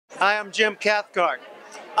Hi, I'm Jim Cathcart.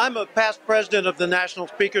 I'm a past president of the National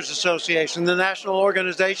Speakers Association, the national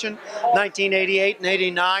organization, 1988 and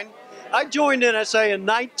 89. I joined NSA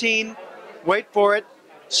in wait for it,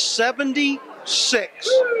 76.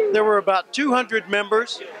 There were about 200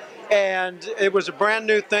 members, and it was a brand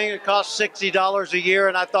new thing. It cost $60 a year,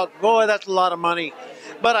 and I thought, boy, that's a lot of money.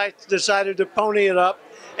 But I decided to pony it up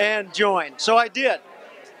and join. So I did.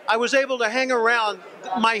 I was able to hang around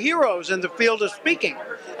my heroes in the field of speaking.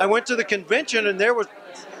 I went to the convention, and there was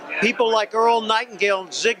people like Earl Nightingale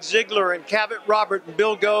and Zig Ziglar and Cavett Robert and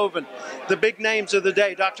Bill Gove and the big names of the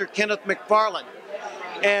day, Dr. Kenneth McFarland.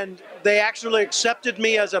 And they actually accepted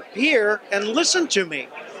me as a peer and listened to me.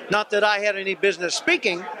 Not that I had any business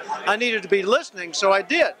speaking. I needed to be listening, so I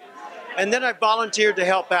did. And then I volunteered to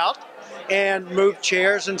help out and move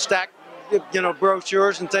chairs and stack,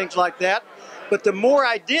 brochures and things like that. But the more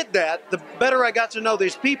I did that, the better I got to know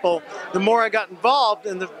these people, the more I got involved,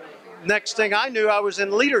 and the next thing I knew, I was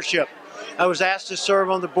in leadership. I was asked to serve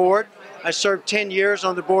on the board. I served 10 years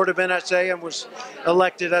on the board of NSA and was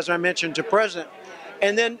elected, as I mentioned, to president.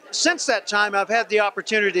 And then since that time, I've had the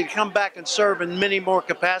opportunity to come back and serve in many more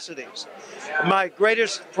capacities. My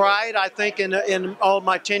greatest pride, I think, in all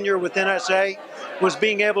my tenure with NSA was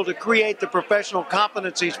being able to create the professional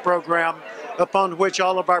competencies program upon which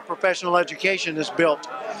all of our professional education is built.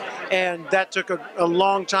 And that took a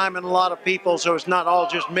long time and a lot of people, so it's not all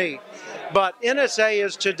just me. But NSA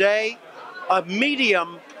is today a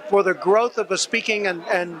medium for the growth of a speaking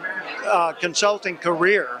and consulting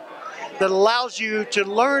career that allows you to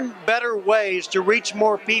learn better ways to reach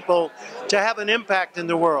more people to have an impact in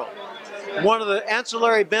the world. One of the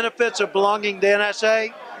ancillary benefits of belonging to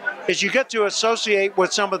NSA is you get to associate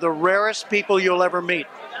with some of the rarest people you'll ever meet.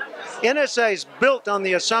 NSA is built on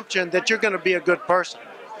the assumption that you're going to be a good person,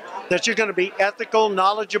 that you're going to be ethical,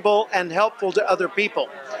 knowledgeable, and helpful to other people,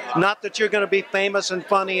 not that you're going to be famous and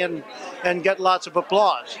funny and get lots of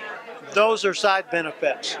applause. Those are side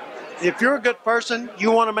benefits. If you're a good person,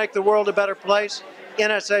 you want to make the world a better place,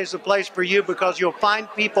 NSA is the place for you because you'll find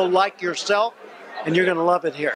people like yourself, and you're going to love it here.